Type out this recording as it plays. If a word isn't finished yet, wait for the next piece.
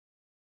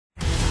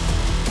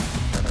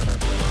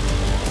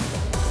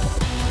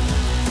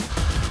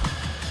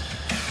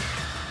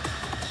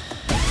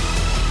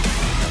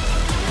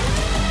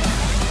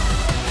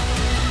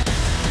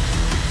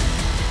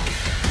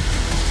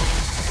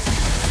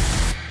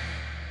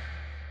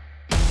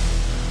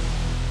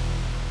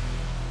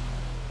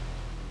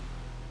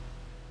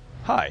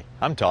Hi,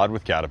 I'm Todd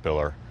with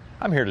Caterpillar.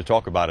 I'm here to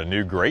talk about a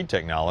new great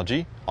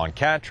technology on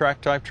Cat track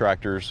type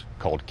tractors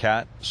called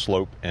Cat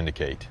Slope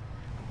Indicate.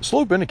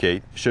 Slope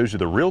Indicate shows you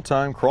the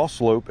real-time cross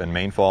slope and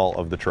mainfall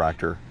of the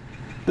tractor.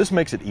 This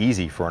makes it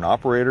easy for an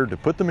operator to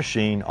put the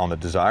machine on the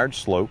desired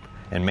slope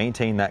and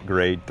maintain that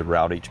grade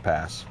throughout each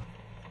pass.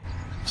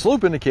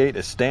 Slope Indicate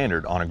is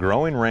standard on a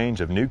growing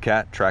range of new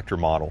Cat tractor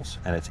models,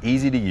 and it's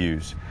easy to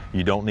use.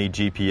 You don't need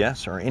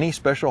GPS or any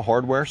special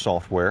hardware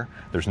software.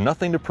 There's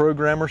nothing to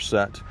program or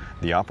set.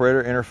 The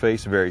operator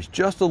interface varies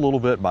just a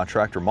little bit by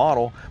tractor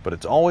model, but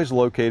it's always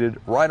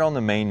located right on the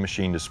main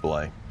machine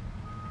display.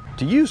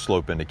 To use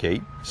Slope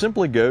Indicate,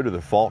 simply go to the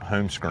default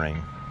home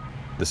screen.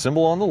 The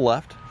symbol on the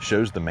left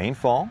shows the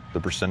mainfall, the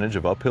percentage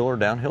of uphill or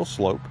downhill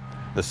slope.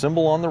 The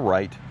symbol on the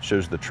right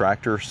shows the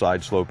tractor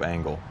side slope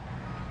angle.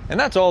 And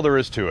that's all there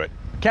is to it.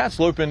 Cat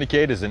Slope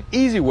Indicate is an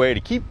easy way to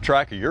keep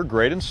track of your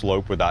grade and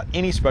slope without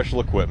any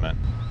special equipment,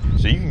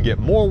 so you can get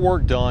more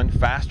work done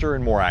faster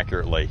and more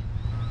accurately.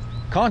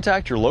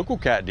 Contact your local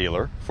Cat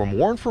dealer for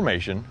more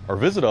information or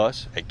visit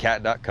us at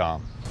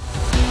cat.com.